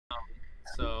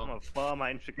gonna fall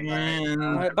my chicken.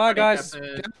 Alright, bye guys.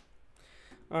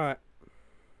 Alright.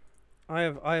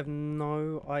 I have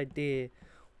no idea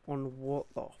on what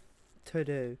to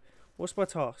do. What's my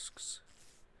tasks?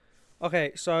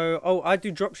 Okay, so I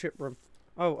do dropship room.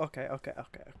 Oh, okay.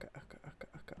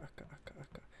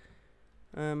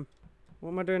 What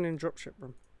am I doing in dropship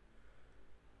room?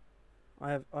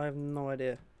 I have no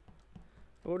idea.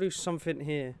 I'll do something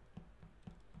here.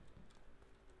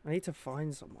 I need to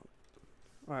find someone.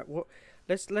 Alright, what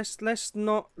let's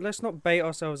not bait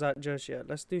ourselves out just yet.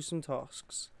 Let's do some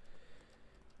tasks.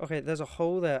 Okay, there's a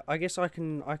hole there. I guess I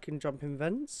can jump in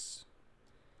vents.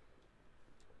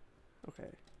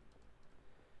 Okay.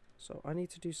 So I need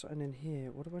to do something in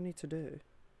here. What do I need to do?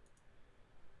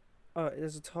 Oh,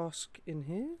 there's a task in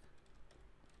here?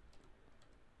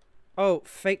 Oh,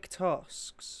 fake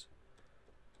tasks.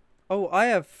 Oh, I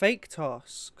have fake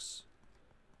tasks.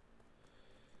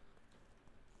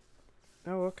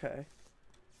 Oh, okay.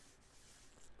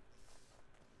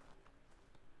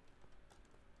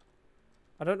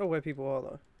 I don't know where people are,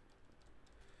 though.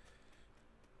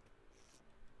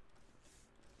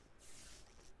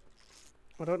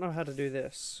 I don't know how to do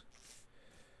this.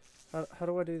 How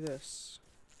do I do this?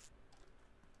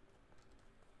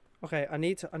 Okay, I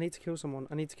need to kill someone.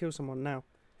 I need to kill someone now.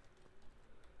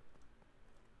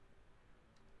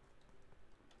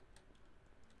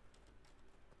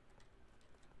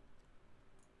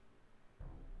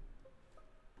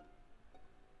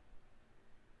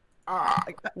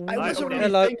 I was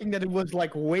already thinking that it was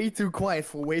like way too quiet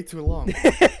for way too long.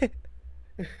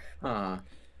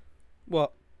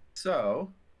 What?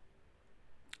 So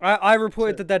I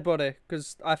reported the dead body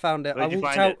because I found it.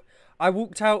 I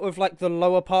walked out of like the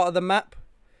lower part of the map.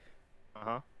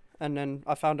 And then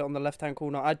I found it on the left-hand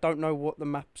corner. I don't know what the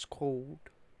map's called.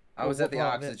 I was at the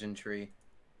oxygen tree.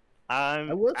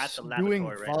 I was at the doing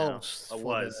laboratory right valves now.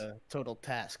 for the total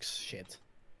tasks shit.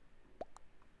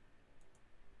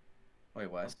 Wait,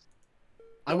 what?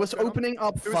 I was opening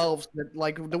up valves that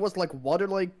like there was like water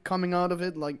like coming out of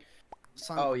it like.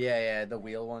 Oh yeah, the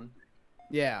wheel one.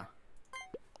 Yeah.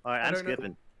 All right, I'm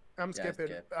skipping. I'm skipping.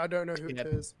 skip. I don't know who it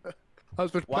is. I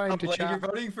was replying to You're chat.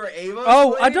 voting for Ava?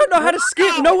 Oh, I don't know how to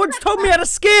skip. No one's told me how to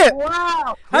skip.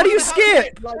 Wow. How do you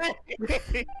skip?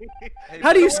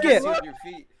 How do you skip?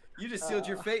 You just sealed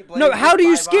your fate, Blade. No, how do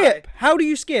you skip? How do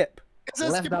you skip?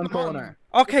 Left down corner.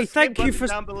 Okay, thank you for.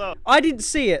 Down below. I didn't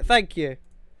see it. Thank you.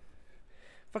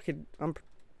 I'm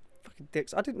fucking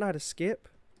dicks. I didn't know how to skip.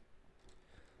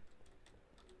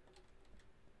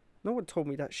 No one told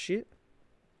me that shit.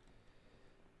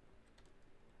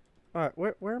 Alright,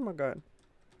 where am I going?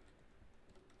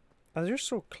 Oh, you're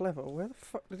so clever. Where the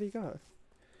fuck did he go?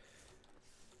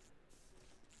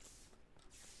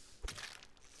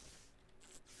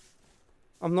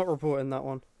 I'm not reporting that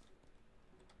one.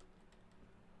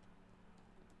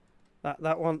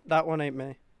 That one ain't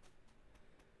me.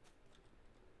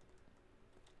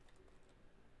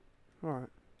 Alright.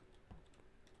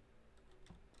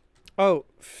 Oh,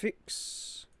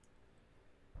 fix.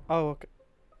 Oh, okay.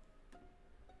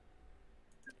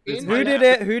 Who did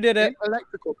it? Who did it?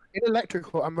 In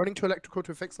electrical, I'm running to electrical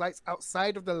to fix lights.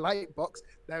 Outside of the light box,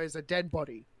 there is a dead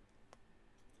body.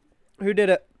 Who did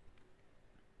it?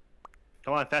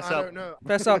 Come on, fess up. I don't know.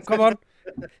 Fess up, come on.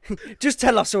 Just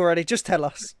tell us already. Just tell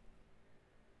us.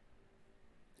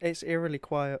 It's eerily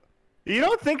quiet. You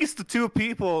don't think it's the two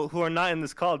people who are not in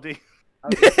this call, do you?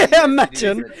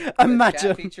 Imagine. The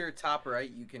chat feature top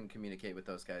right, you can communicate with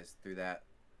those guys through that.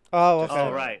 Oh, okay.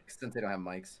 Oh, right. Since they don't have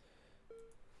mics.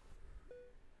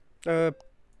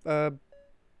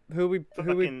 Who we?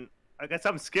 I guess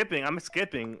I'm skipping. I'm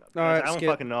skipping. Alright, I don't skip.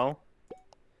 fucking know.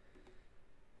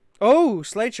 Oh,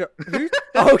 Slade Shark. Who?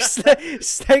 Oh,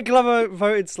 Snake Lover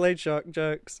voted Slade Shark.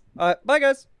 Jokes. Alright, bye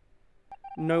guys.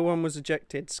 No one was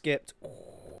ejected. Skipped.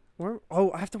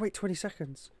 Oh, I have to wait 20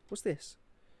 seconds. What's this?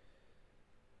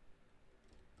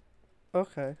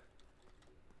 Okay.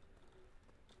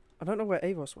 I don't know where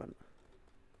Avos went.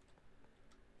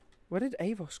 Where did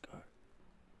Avos go?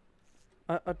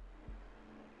 I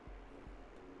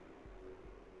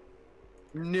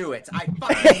knew it. I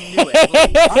fucking knew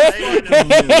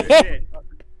it.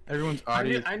 Everyone's I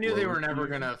knew they were never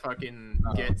gonna fucking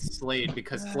get Slade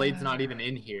because Slade's not even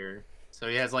in here. So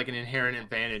he has like an inherent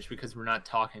advantage because we're not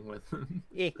talking with him.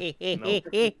 I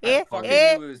fucking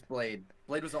knew it was Blade.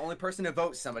 Blade was the only person to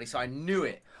vote somebody, so I knew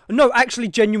it. No, actually,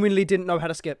 genuinely didn't know how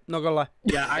to skip. Not gonna lie.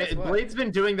 Yeah, Blade's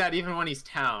been doing that even when he's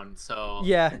town. So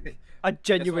yeah, I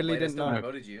genuinely didn't know. I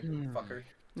voted you, fucker.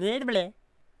 All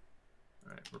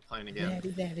right, we're playing again.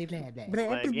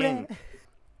 Play again.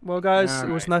 Well, guys, it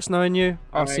was nice knowing you.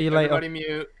 I'll see you later. Everybody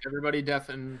mute. Everybody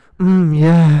deafen.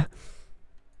 Yeah.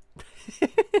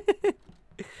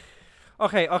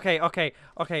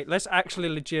 Okay. Let's actually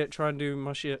legit try and do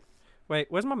my shit. Wait,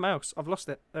 where's my mouse? I've lost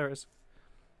it. There it is.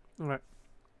 Alright.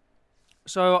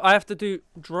 So, I have to do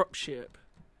dropship.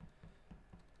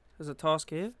 There's a task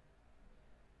here.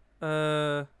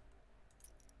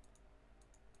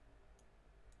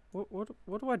 What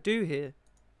do I do here?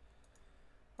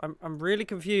 I'm really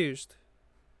confused.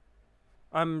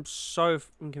 I'm so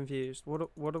confused.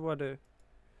 What do I do?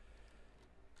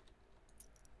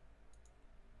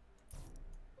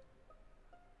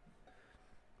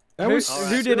 Who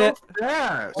did it?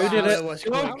 Yeah. Who did it? Was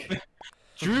quick.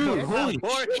 Drew, holy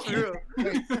Drew.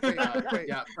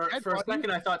 Yeah, for a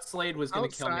second I thought Slade was gonna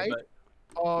kill me, but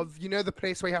of the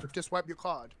place where you have to swipe your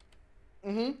card.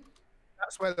 Mm-hmm.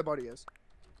 That's where the body is.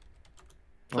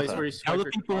 place where you Tell the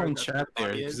people in chat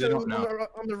there, because they don't know.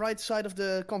 On the right side of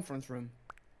the conference room.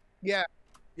 Yeah.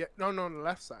 No, on the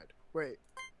left side. Wait,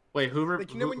 who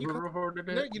like, reported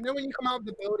it? you know when you come out of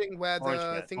the building where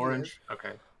the thing is? Orange.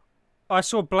 Okay. I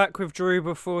saw Black with Drew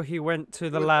before he went to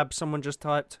the lab. Someone just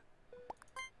typed.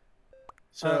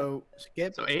 So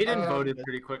skip. So Aiden voted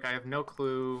pretty quick. I have no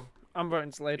clue. I'm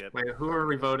voting Slade. Wait, who are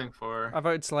we voting for? I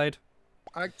voted Slade.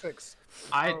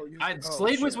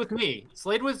 Slade was with me.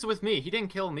 Slade was with me. He didn't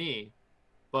kill me,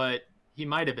 but he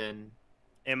might have been.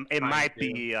 It might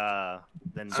be.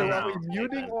 Then So are we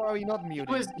muting or are we not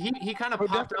muting? He kind of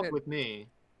popped up with me.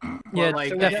 Yeah,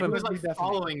 like, definitely. He was like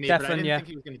following me, but I didn't think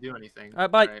he was gonna do anything.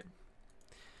 Bye.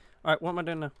 Alright, what am I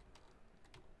doing now?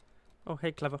 Oh,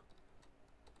 hey, clever.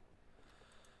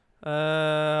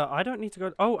 I don't need to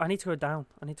go. Oh, I need to go down.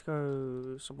 I need to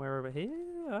go somewhere over here.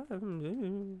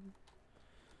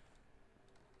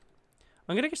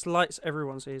 I'm gonna guess lights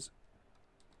everyone sees.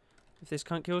 If this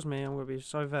cunt kills me, I'm gonna be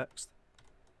so vexed.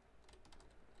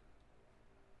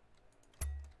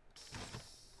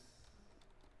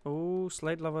 Oh,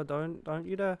 Slade lover, don't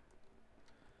you dare.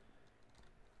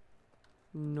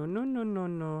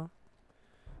 No.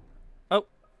 Oh.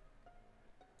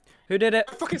 Who did it?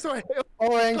 Fucking sorry.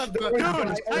 Orange. I'm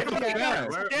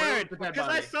scared because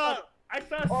I saw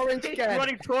Orange Stitch cat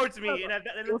running towards me and that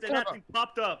thing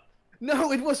popped up.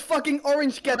 No, it was fucking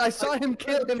Orange Cat. I saw him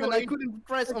kill him and I couldn't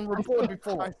press on report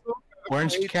before.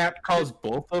 Orange Cat calls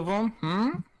both of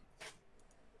them?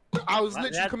 I was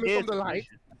literally coming from the light.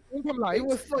 It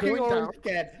was fucking Orange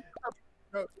Cat.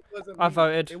 No, it wasn't I me.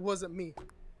 voted. It wasn't me.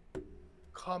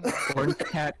 Come on. Orange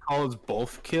Cat calls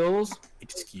both kills?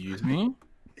 Excuse me?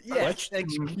 Yes,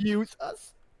 excuse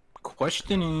us.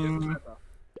 Questioning.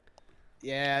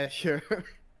 Yeah, sure.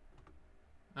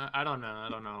 I don't know. I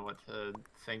don't know what to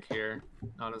think here,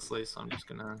 honestly. So I'm just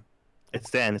gonna.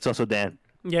 It's Dan. It's also Dan.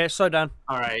 Yeah, it's so done.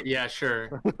 All right. Yeah.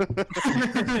 Sure.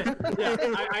 Yeah.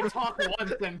 I talked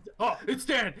once and it's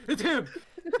Dan. It's him.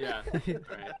 Yeah. All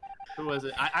right. Who was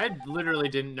it? I literally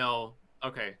didn't know.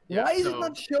 Okay. Yeah, Why is it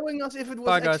not showing us if it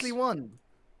was actually one?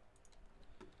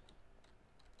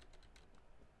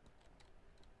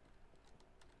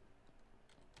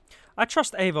 I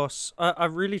trust Avos. I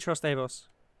really trust Avos.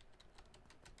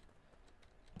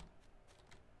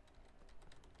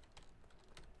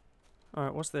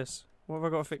 Alright, what's this? What have I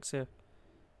got to fix here?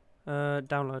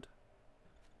 Download.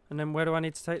 And then where do I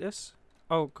need to take this?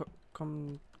 Oh,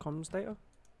 comms data?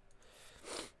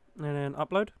 And then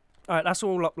upload. Alright, that's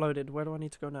all uploaded. Where do I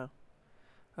need to go now?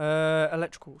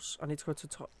 Electricals. I need to go to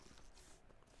top.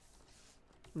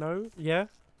 No? Yeah?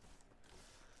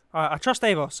 Alright, I trust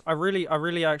Avos. I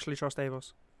really actually trust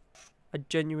Avos. I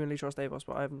genuinely trust Avos,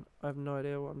 but I have no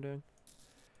idea what I'm doing.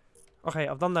 Okay,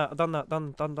 I've done that.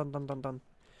 Done.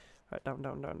 Right,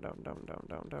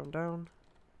 down.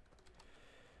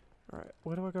 Alright,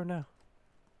 where do I go now?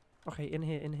 Okay, in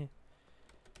here.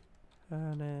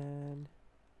 And then...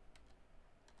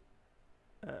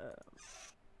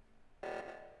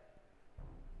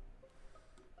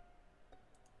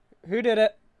 Who did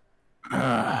it?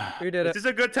 Who did it? This is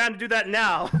a good time to do that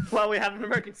now, while we have an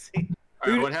emergency.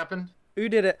 What happened? Who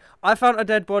did it? I found a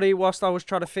dead body whilst I was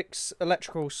trying to fix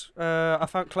electricals. I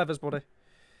found Clever's body.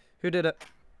 Who did it?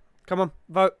 Come on,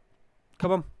 vote.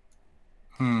 Come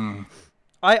on.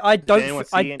 I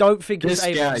don't think this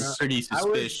it's guy's Avos. pretty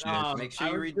suspicious. Make sure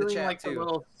you read the chat like too. A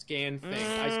little scan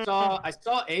thing. I saw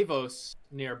Avos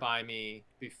nearby me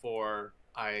before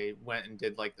I went and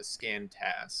did like the scan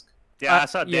task. Yeah, I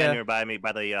saw Dan nearby me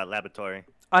by the laboratory.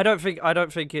 I don't think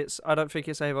it's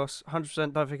Avos.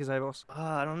 100% don't think it's Avos.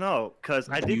 I don't know, cause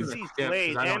I did see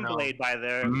Slade and Blade by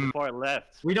there before I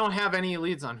left. We don't have any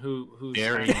leads on who's.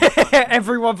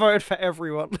 Everyone voted for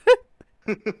everyone.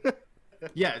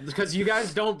 Yeah, because you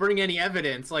guys don't bring any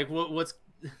evidence. Like, what's?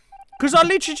 Because I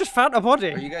literally just found a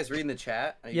body. Are you guys reading the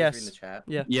chat? Are you Yes. guys reading the chat?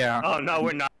 Yeah. Yeah. Oh no,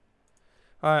 we're not.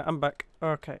 All right, I'm back.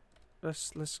 Okay,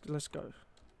 let's go.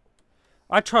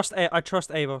 I trust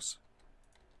Avos.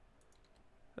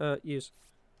 Use.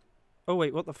 Oh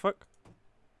wait, what the fuck?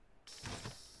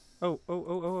 Oh,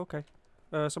 okay.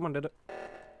 Someone did it.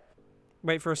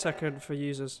 Wait for a second for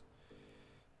users.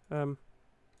 How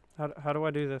do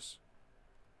I do this?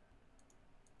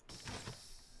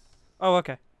 Oh,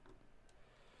 okay.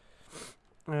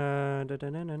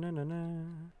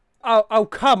 Oh,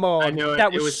 come on! I knew it.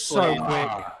 That It was so Slade. quick.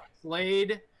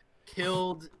 Slade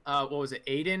killed. What was it?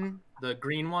 Aiden, the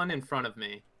green one, in front of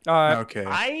me. Okay.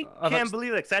 I can't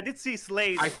believe it, because I did see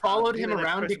Slade. I followed him doing that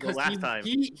around critical because last time.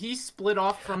 he split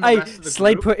off from the Hey, rest of the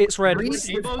Slade group. put it's red. When Read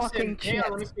the Avos fucking and, hang on,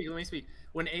 chat. let me speak.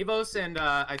 When Avos and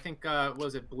I think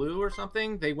was it Blue or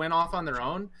something, they went off on their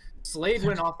own. Slade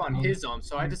went off on his own,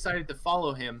 so I decided to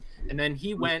follow him, and then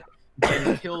he went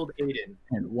and killed Aiden.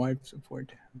 And wipe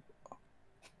support.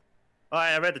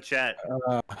 Alright, I read the chat.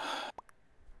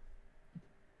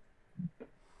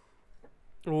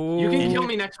 You can kill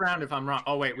me next round if I'm wrong.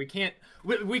 Oh wait, we can't.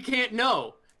 We can't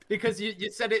know because you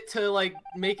said it to like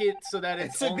make it so that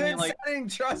it's a only good like. setting.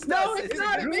 Trust No, us. it's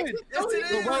not. It makes it Yes, so it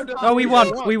easy. is. Oh, we won.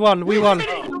 You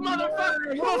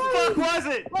motherfucker! What the fuck was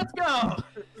it? Let's go.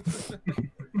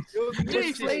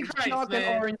 Just Slade Christ, shot an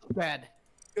man. orange bed.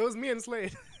 It was me and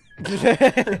Slade.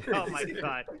 Oh my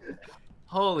god.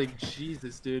 Holy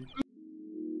Jesus, dude.